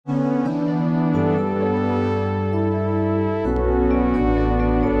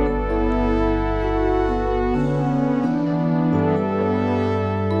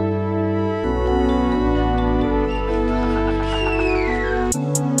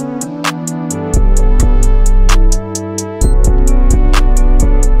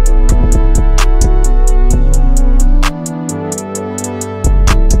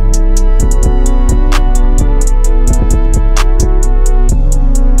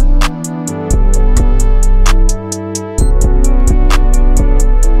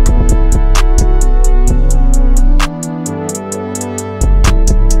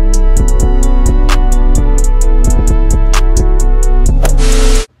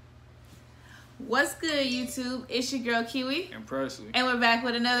What's good, YouTube? It's your girl Kiwi. And Presley. And we're back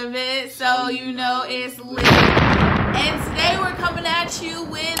with another vid, so you know it's lit. And today we're coming at you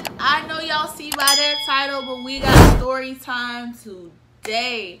with, I know y'all see by that title, but we got story time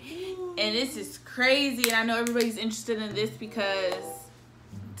today. And this is crazy, and I know everybody's interested in this because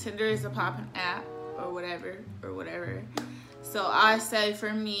Tinder is a popping app or whatever. So I say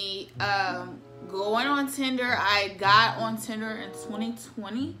for me, going on Tinder, I got on Tinder in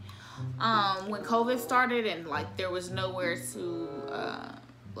 2020 when COVID started, and like there was nowhere to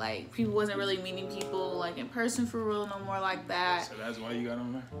like people wasn't really meeting people like in person for real no more like that. So that's why you got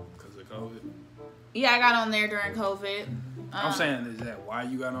on there? Because of COVID? Yeah, I got on there during COVID. I'm saying, is that why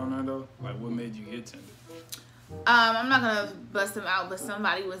you got on there though? Like what made you get Tinder? I'm not gonna bust them out, but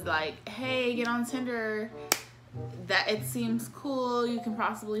somebody was like, hey, get on Tinder. That it seems cool. You can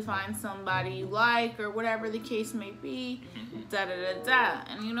possibly find somebody you like or whatever the case may be. Da da da da.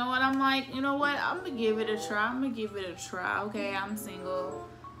 And you know what? I'm like, you know what? I'm gonna give it a try. Okay, I'm single.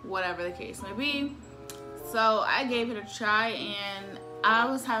 Whatever the case may be. So I gave it a try and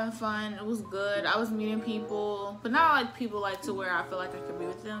I was having fun. It was good. I was meeting people, but not like people like to where I feel like I could be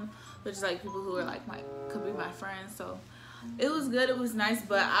with them, but just like people who are like could be my friends. So it was good. It was nice,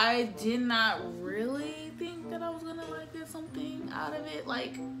 but I did not really think that I was gonna like get something out of it.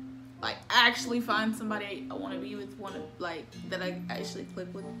 Like actually find somebody I want to be with, that I actually click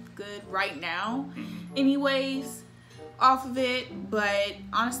with good right now. Anyways, off of it. But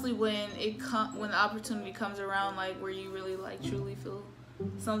honestly, when the opportunity comes around, like where you really like truly feel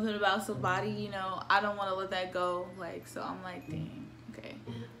something about somebody, you know, I don't want to let that go. Like, so I'm like, dang, okay,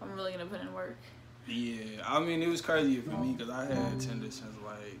 I'm really gonna put in work. Yeah, I mean, it was crazy for me because I had Tinder since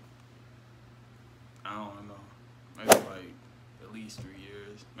like, I don't know, maybe like at least 3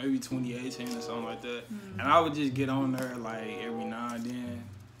 years, maybe 2018 or something like that. And I would just get on there like every now and then,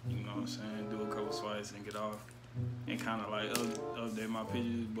 you know what I'm saying, do a couple swipes and get off and kind of like update my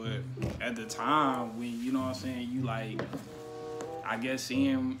pictures. But at the time when, you know what I'm saying, you like, I guess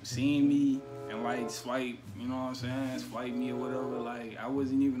seeing me and like swipe, you know what I'm saying, swipe me or whatever, like I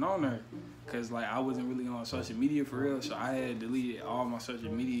wasn't even on there. Cause like I wasn't really on social media for real, so I had deleted all my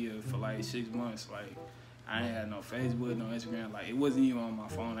social media for like 6 months. Like I ain't had no Facebook, no Instagram. Like it wasn't even on my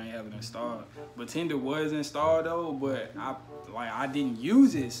phone. I ain't have it installed. But Tinder was installed though. But I didn't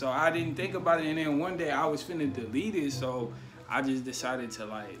use it, so I didn't think about it. And then one day I was finna delete it, so I just decided to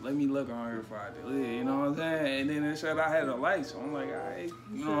like let me look on here before I delete it. You know what I'm saying? And then it said I had a like, so I'm like, alright,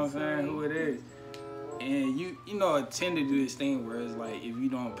 you know what I'm saying? Who it is? And you know, Tinder do this thing where it's like if you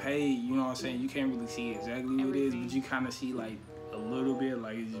don't pay, you know what I'm saying, you can't really see exactly who it is, but you kind of see like a little bit,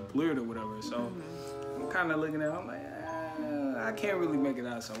 like it's just blurred or whatever. So I'm kind of looking at it, I'm like, I can't really make it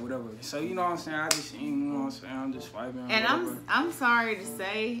out, so whatever. So you know what I'm saying, I just, you know what I'm saying, I'm just swiping. And I'm sorry to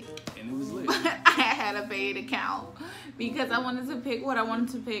say, and it was lit. I had a paid account because I wanted to pick what I wanted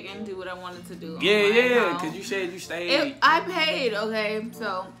to pick and do what I wanted to do. Yeah, because you said you stayed. I paid, okay,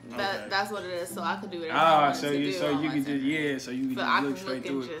 so that's what it is. So I could do whatever I wanted to do. So you could just look straight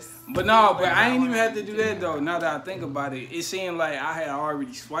through it. But no, I ain't even have to do that though. Now that I think about it, it seemed like I had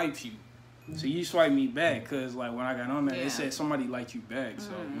already swiped you. So you swiped me back because like when I got on there, it said somebody liked you back.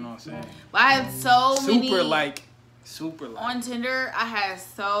 So you know what I'm saying. But I had so many super like on Tinder. I had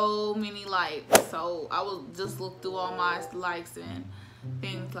so many likes, so I would just look through all my likes and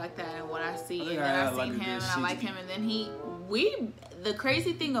things like that, and what I see, and then I see him, and I like him, and then the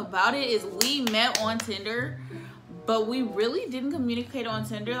crazy thing about it is we met on Tinder, but we really didn't communicate on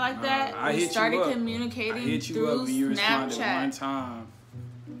Tinder like that. We started communicating through Snapchat. One time.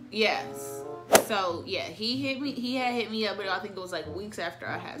 Yes. So yeah, he had hit me up, but I think it was like weeks after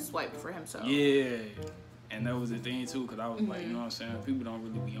I had swiped for him. So yeah, and that was the thing too, because I was like, you know what I'm saying, people don't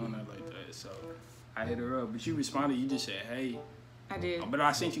really be on that like that. So I hit her up, but you responded. You just said, hey. I did. But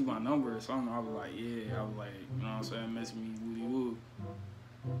I sent you my number or something. I was like, yeah. I was like, you know what I'm saying, message me, woody woo.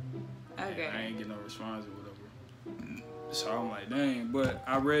 Okay. And I ain't get no response or whatever. So I'm like, dang. But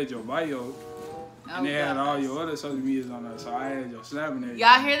I read your bio. And they had all your other social medias on there, so I had your Snap and everything.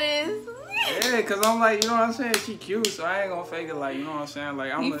 Y'all hear this? Yeah, because I'm like, you know what I'm saying? She cute, so I ain't going to fake it like, you know what I'm saying?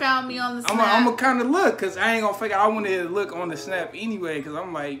 Like, he found me on the Snap. I'm going to kind of look, because I ain't going to fake it. I wanted to look on the Snap anyway, because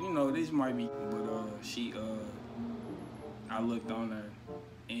I'm like, you know, this might be. But I looked on her,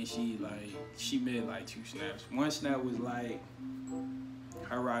 and she made like 2 snaps. One snap was like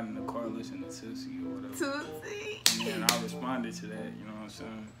her riding the car listening to Tootsie or whatever. Tootsie. And then I responded to that, you know what I'm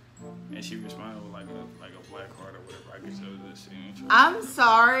saying? And she responded with like a black heart or whatever. I guess it was the signature. I'm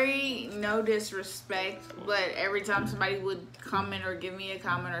sorry, no disrespect, but every time somebody would comment or give me a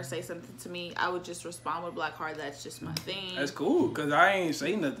comment or say something to me, I would just respond with black heart. That's just my thing. That's cool, cause I ain't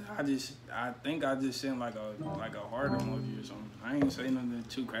say nothing. I think I just sent like a heart emoji or something. I ain't say nothing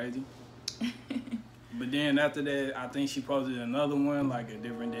too crazy. But then after that, I think she posted another one, like a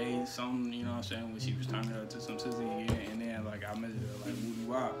different day, something, you know what I'm saying, when she was turning up to some sister again, and then like I messaged her like,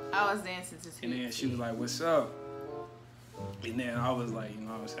 "Woo wop." I was dancing to and then she was like, "What's up?" And then I was like, you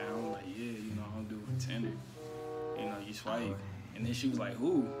know what I'm saying, I'm like, "Yeah, you know, I don't do it for Tinder. You know, you swipe." And then she was like,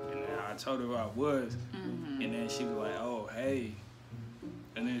 "Who?" And then I told her who I was. Mm-hmm. And then she was like, "Oh, hey."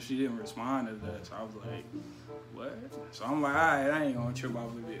 And then she didn't respond to that, so I was like, what? So I'm like, all right, I ain't gonna trip off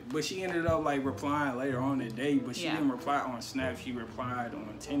of it. But she ended up like replying later on that day, but she didn't reply on Snap. She replied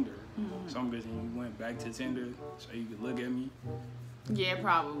on Tinder. So I'm guessing you went back to Tinder so you could look at me. Yeah,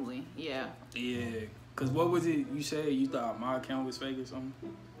 probably. Yeah. Yeah. Cause what was it you said? You thought my account was fake or something?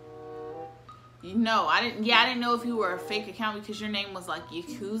 No, I didn't. Yeah, I didn't know if you were a fake account because your name was like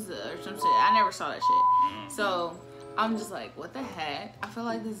Yakuza or some shit. I never saw that shit. So I'm just like, what the heck? I feel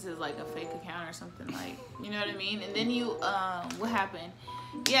like this is like a fake account or something, like, you know what I mean? And then what happened?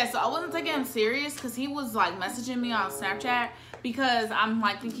 Yeah, so I wasn't taking him serious because he was like messaging me on Snapchat because I'm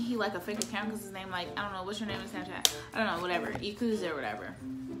like thinking he like a fake account because his name like, I don't know, what's your name in Snapchat? I don't know, whatever, Yakuza or whatever.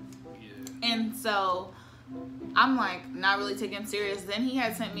 Yeah. And so I'm like not really taking him serious. Then he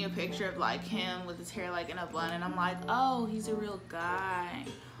had sent me a picture of like him with his hair like in a bun, and I'm like, oh, he's a real guy.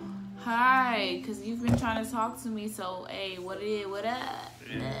 Hi, because you've been trying to talk to me, so, hey, what up? Yeah.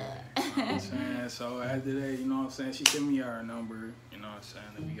 You know what I'm saying? So after that, you know what I'm saying, she sent me her number, you know what I'm saying,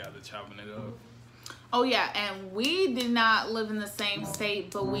 and we got to chopping it up. Oh, yeah, and we did not live in the same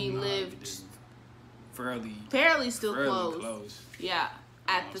state, but we lived fairly still close. Yeah,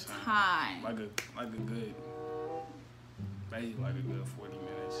 at the time. Like a good, basically like a good 40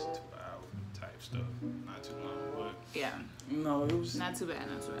 minutes to an hour type stuff. Not too long, but yeah. You know, it was not too bad.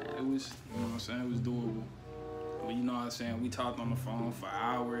 It was, you know what I'm saying, it was doable. But you know what I'm saying, we talked on the phone for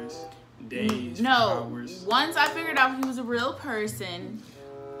hours, days, for hours. Once I figured out he was a real person,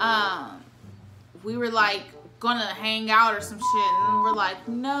 we were like gonna hang out or some shit, and we're like,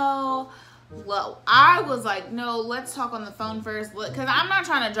 no. Well, I was like, no, let's talk on the phone first, because I'm not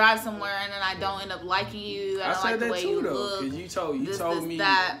trying to drive somewhere and then I don't end up liking you. I don't like the way you look. Because you told me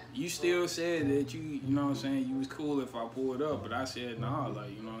that. You still said that you know what I'm saying, you was cool if I pulled up, but I said nah,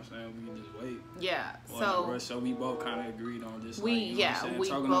 like, you know what I'm saying, we can just wait. Yeah. So we both kind of agreed on just we like, you know what I'm saying, we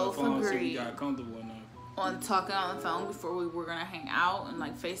talking both on the phone agreed. So we got comfortable enough. On talking on the phone before we were gonna hang out and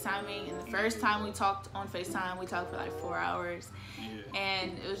like FaceTiming. And the first time we talked on FaceTime, we talked for like 4 hours. Yeah.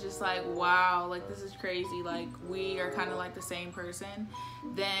 And it was just like, wow, like this is crazy. Like we are kind of like the same person.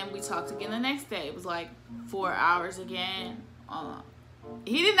 Then we talked again the next day. It was like 4 hours again.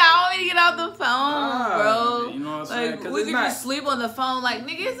 He did not want me to get off the phone, bro. You know what I'm saying? Like, we could just sleep on the phone. Like,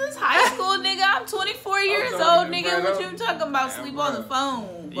 nigga, is this high school, nigga? I'm 24 years old, nigga. What you talking about? Sleep on the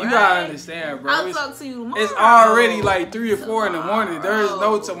phone, bro. You gotta understand, bro. I'll talk to you tomorrow. It's already like 3 or 4 in the morning. There is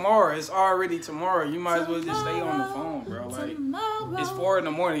no tomorrow. It's already tomorrow. You might as well just stay on the phone, bro. Like, it's 4 in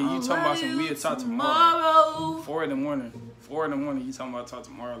the morning. You talking about some we'll talk tomorrow. 4 in the morning. 4 in the morning, you talking about talk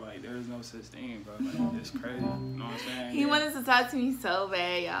tomorrow, like, there is no such thing, bro. Like, it's crazy. You know what I'm saying? He wanted to talk to me so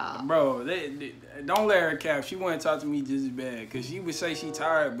bad, y'all. Bro, don't let her cap. She wouldn't talk to me just as bad. Because she would say she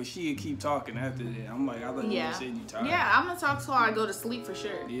tired, but she would keep talking after that. I'm like, I thought you said you tired. Yeah, I'm going to talk till I go to sleep for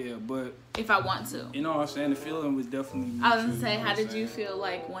sure. Yeah, but... if I want to. You know what I'm saying? The feeling was definitely... I was going to say, how did you feel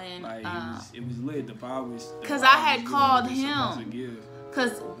like when... Like, it was lit. The vibe was... Because I had called him.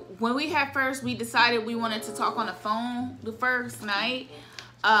 Because... when we decided we wanted to talk on the phone the first night,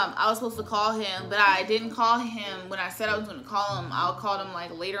 I was supposed to call him, but I didn't call him when I said I was going to call him. I called him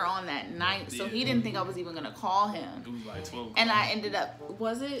like later on that night, so he didn't think I was even going to call him. It was like 12 o'clock. And I ended up,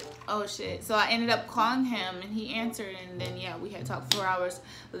 was it? Oh shit. So I ended up calling him and he answered, and then yeah, we had talked 4 hours.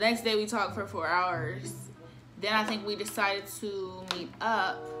 The next day we talked for 4 hours. Then I think we decided to meet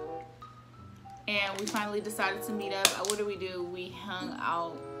up. And we finally decided to meet up. What did we do? We hung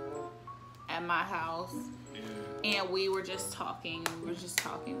out at my house, and we were just talking. And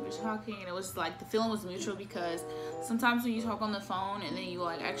it was like the feeling was mutual, because sometimes when you talk on the phone and then you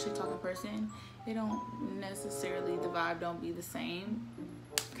like actually talk in person, they don't necessarily, the vibe don't be the same.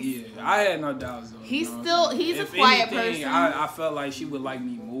 Yeah, I had no doubts though. He's a quiet person. I felt like she would like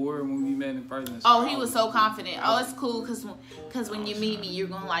me more when we met in person. So he was so confident. Oh, it's cool because when you meet me, you're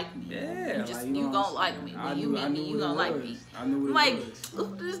gonna like me. Yeah, you gonna like me. When you meet me, you gonna like me. I knew what like,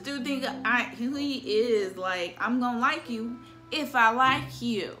 this dude think who he is. Like, I'm gonna like you if I like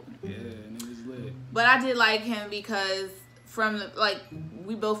you. Yeah, niggas lit. But I did like him because from the, like,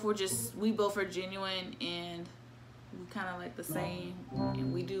 we both are genuine, and we kind of like the same,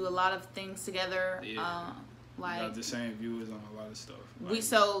 and we do a lot of things together. Yeah. Like, we got the same viewers on a lot of stuff. Like,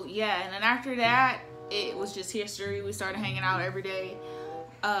 and then after that, it was just history. We started hanging out every day.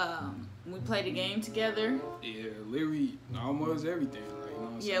 We played a game together. Yeah, literally almost everything. Like, you know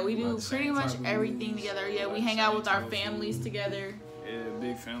what I'm Yeah, we do pretty much everything together. Yeah, we hang out with our families together. Yeah,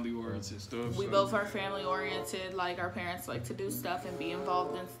 big family oriented stuff. We both are family oriented. Like, our parents like to do stuff and be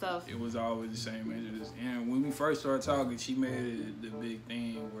involved in stuff. It was always the same interest. And when we first started talking, she made it the big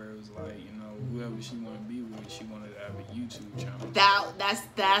thing where it was like, you know, whoever she wanted to be with, she wanted to have a YouTube channel.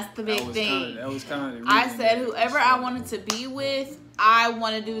 That's the big thing. That was kind of. I said whoever I wanted to be with, I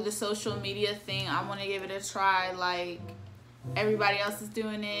want to do the social media thing. I want to give it a try. Like, everybody else is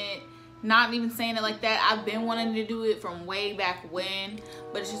doing it. Not even saying it like that. I've been wanting to do it from way back when,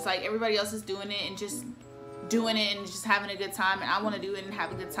 but it's just like everybody else is doing it and just doing it and just having a good time, and I want to do it and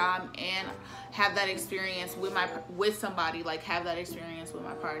have a good time and have that experience with somebody, like have that experience with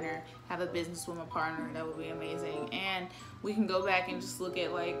my partner, have a business with my partner. That would be amazing. And we can go back and just look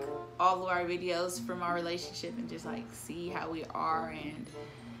at like all of our videos from our relationship and just like see how we are and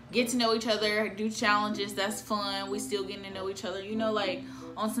get to know each other, do challenges. That's fun. We still getting to know each other, you know, like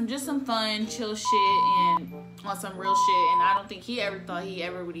on some fun, chill shit and on some real shit. And I don't think he ever thought he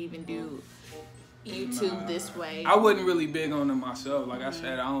ever would even do YouTube this way. I wasn't really big on it myself. Like I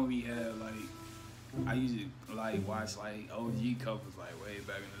said, I only had like, I used to like watch like OG couples like way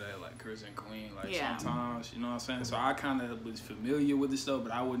back in the day, like Chris and Queen, like sometimes, you know what I'm saying? So I kind of was familiar with the stuff,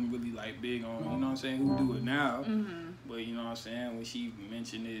 but I wasn't really like big on, you know what I'm saying, who do it now. But you know what I'm saying, when she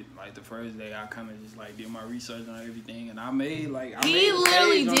mentioned it like the first day, I kind of just like did my research on everything, and I made like he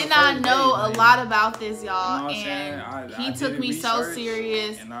literally did not know a lot about this, y'all, you know and he took me so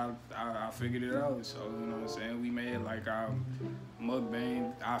serious, and I figured it out. So you know what I'm saying, we made like our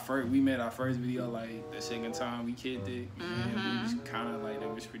mukbang. We made our first video like the second time we kicked it, and we was kind of like,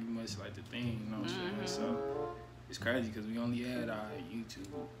 that was pretty much like the thing, you know what I'm saying. So it's crazy because we only had our YouTube.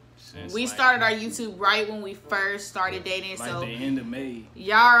 We started our YouTube right when we first started dating, like so the end of May.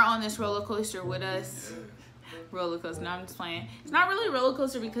 Y'all are on this roller coaster with us. Yeah. Roller coaster. No, I'm just playing. It's not really a roller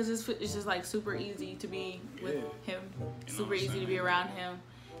coaster because it's just like super easy to be with him. Super easy to be around him.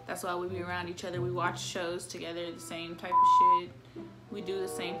 That's why we be around each other. We watch shows together, the same type of shit. We do the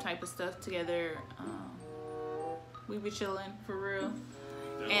same type of stuff together. We be chilling for real,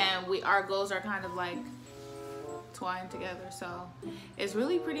 and our goals are kind of like twined together, so it's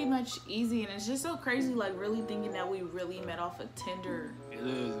really pretty much easy. And it's just so crazy, like really thinking that we really met off of Tinder. It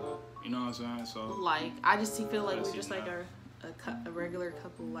is, you know what I'm saying. So like I just feel like we're just like a regular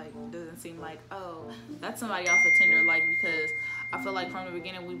couple. Like doesn't seem like, oh, that's somebody off of Tinder, like, because I feel like from the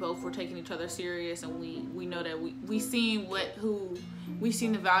beginning we both were taking each other serious, and we know that we seen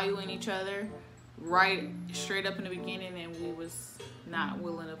the value in each other right straight up in the beginning, and we was not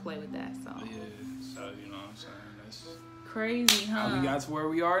willing to play with that. So yeah, so you know what I'm saying, that's crazy, huh? How we got to where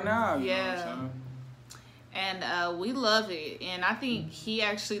we are now. You know what I'm saying? And we love it, and I think he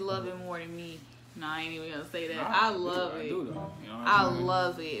actually loved it more than me. No, I ain't even gonna say that. I love it. I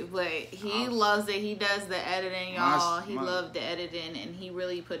love it, but he loves it. He does the editing, y'all. He loved the editing, and he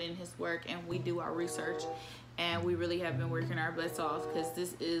really put in his work. And we do our research, and we really have been working our butts off because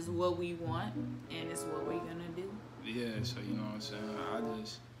this is what we want, and it's what we're gonna do. Yeah, so you know what I'm saying.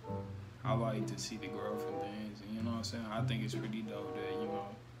 I like to see the growth and things, and you know what I'm saying. I think it's pretty dope that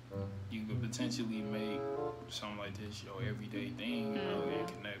you could potentially make something like this your everyday thing, you know, and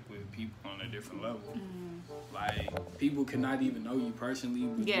connect with people on a different level. Like, people cannot even know you personally,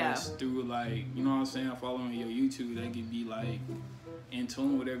 but just through, like, you know what I'm saying, following your YouTube, they can be, like, in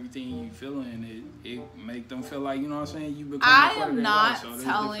tune with everything you feeling. It make them feel like, you know what I'm saying, you become I am not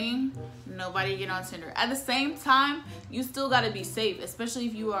telling nobody to get on Tinder. At the same time, you still got to be safe, especially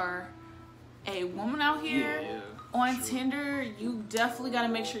if you are a woman out here. On Tinder, you definitely got to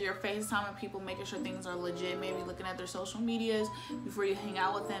make sure you're FaceTiming people, making sure things are legit, maybe looking at their social medias before you hang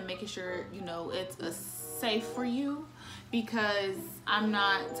out with them, making sure, you know, it's safe for you, because I'm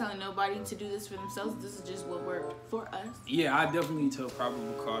not telling nobody to do this for themselves. This is just what worked for us. Yeah, I definitely took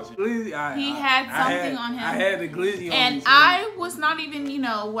probable cause. He had something on him. I had the glizzy on and me. And I was not even, you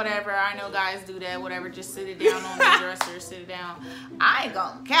know, whatever. I know guys do that, whatever. Just sit it down on the dresser, sit it down. I ain't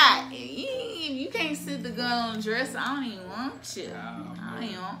gonna cat. If you can't sit the gun on the dresser, I don't even want shit. I don't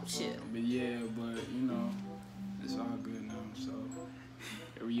even want shit. But yeah, but you know, it's all good now. So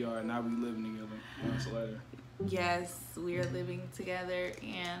here we are. Now we living together months later. Yes, we are living together,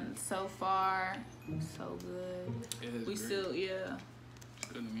 and so far, so good. We still, it's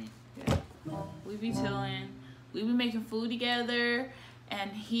good to me. be chilling. We be making food together.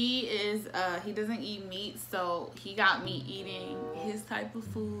 And he doesn't eat meat, so he got me eating his type of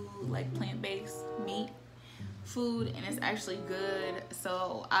food, like plant-based meat food, and it's actually good.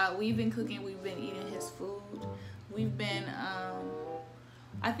 So we've been cooking, we've been eating his food. We've been,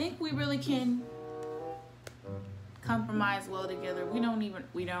 I think we really can compromise well together. We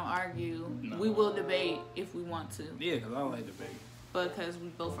don't argue. No. We will debate if we want to. Yeah, because I like debate. Because we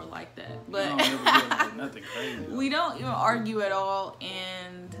both are like that. But like nothing crazy. We don't even argue at all,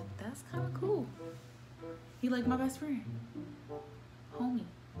 and that's kind of cool. He like my best friend. Homie.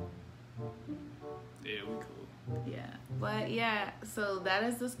 Yeah, we cool. Yeah. But yeah, so that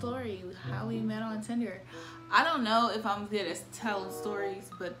is the story, how we met on Tinder. I don't know if I'm good at telling stories,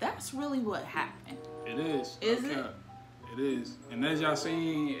 but that's really what happened. It is. Is it? It is. And as y'all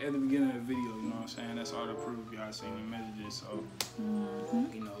seen at the beginning of the video, you know what I'm saying? That's all the proof. Y'all seen the messages. So,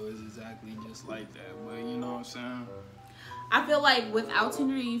 you know, it's exactly just like that. But you know what I'm saying? I feel like without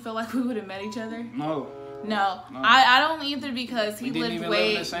Tinder, you feel like we would have met each other? No. I don't either, because he we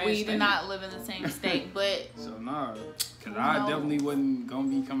did not live in the same state. But so nah, because I definitely wasn't gonna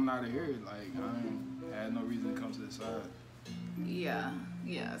be coming out of here. Like I had no reason to come to the side. Yeah.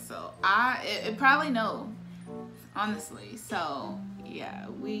 So it probably no, honestly. So yeah,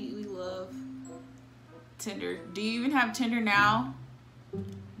 we love Tinder. Do you even have Tinder now?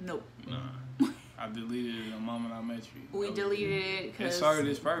 Nope. Nah. I deleted it the moment I met you. We deleted it because it served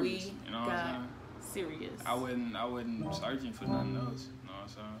its purpose. You know what I'm saying? Serious. I wasn't searching for nothing else. You know what I'm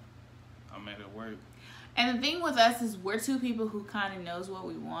saying? I made it work. And the thing with us is we're two people who kind of knows what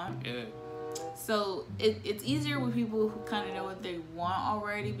we want. Yeah. So it's easier with people who kind of know what they want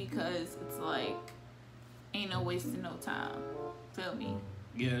already, because it's like ain't no wasting no time. Feel me?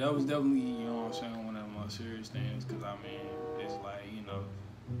 Yeah, that was definitely, you know what I'm saying, one of the most serious things, because I mean, it's like, you know,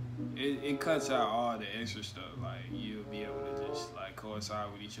 it cuts out all the extra stuff. Like, you'll be able to just like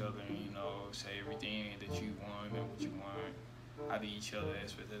coincide with each other and, you know, say everything that you want and what you want out of each other,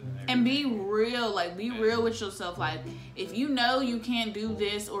 and be real. Like, be real with yourself. Like, if you know you can't do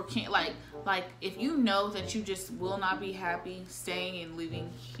this or can't, like if you know that you just will not be happy staying and living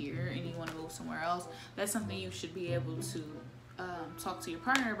here and you want to move somewhere else, that's something you should be able to talk to your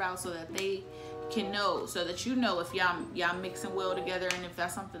partner about, so that they can know, so that you know if y'all mixing well together, and if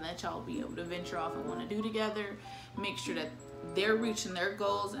that's something that y'all be able to venture off and want to do together. Make sure that they're reaching their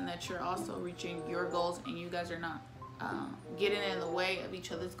goals and that you're also reaching your goals, and you guys are not getting in the way of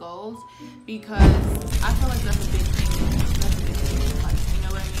each other's goals, because I feel like that's a big thing. Like, you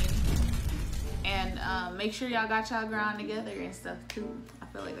know what I mean? And make sure y'all got y'all grind together and stuff too. I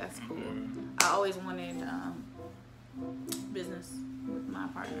feel like that's cool. I always wanted business with my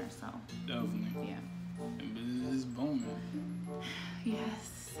partner, so definitely. Yeah. And business is booming.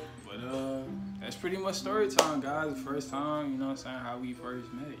 Yes. But that's pretty much story time, guys. The first time, you know what I'm saying, how we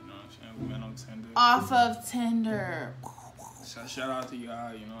first met, you know what I'm saying? We met on Tinder. Off of Tinder. So shout out to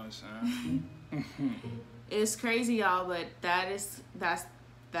y'all, you know what I'm saying? It's crazy, y'all, but that's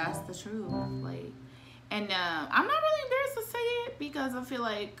the truth. Like, and I'm not really embarrassed to say it, because I feel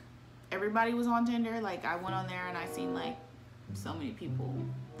like everybody was on Tinder. Like, I went on there and I seen like so many people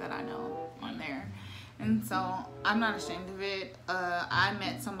that I know on there. And so I'm not ashamed of it. I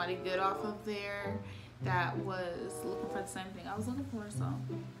met somebody good off of there that was looking for the same thing I was looking for. So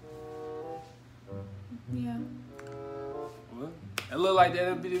yeah. Well, it look like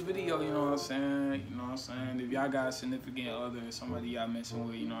that'll be the video, you know what I'm saying? You know what I'm saying? If y'all got a significant other, somebody y'all messing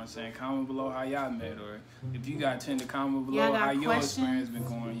with, you know what I'm saying? Comment below how y'all met, or if you got Tinder, comment below how your experience been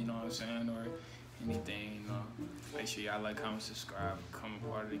going, you know what I'm saying? Or anything, you know. Make sure y'all like, comment, subscribe, become a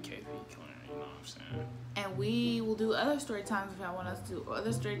part of the KP clan, you know what I'm saying? And we will do other story times if y'all want us to do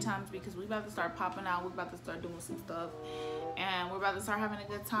other story times, because we about to start popping out. We're about to start doing some stuff, and we're about to start having a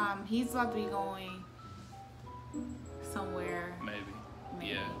good time. He's about to be going somewhere. Maybe.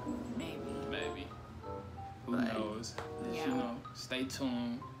 Who knows? Yeah. You know, stay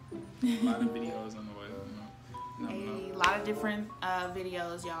tuned. A lot of videos on the way. A lot of different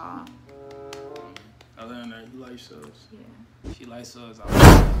videos, y'all. Other than that, you like subs? Yeah. She likes subs. I like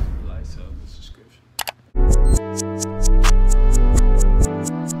subs. He likes subs. The subscription.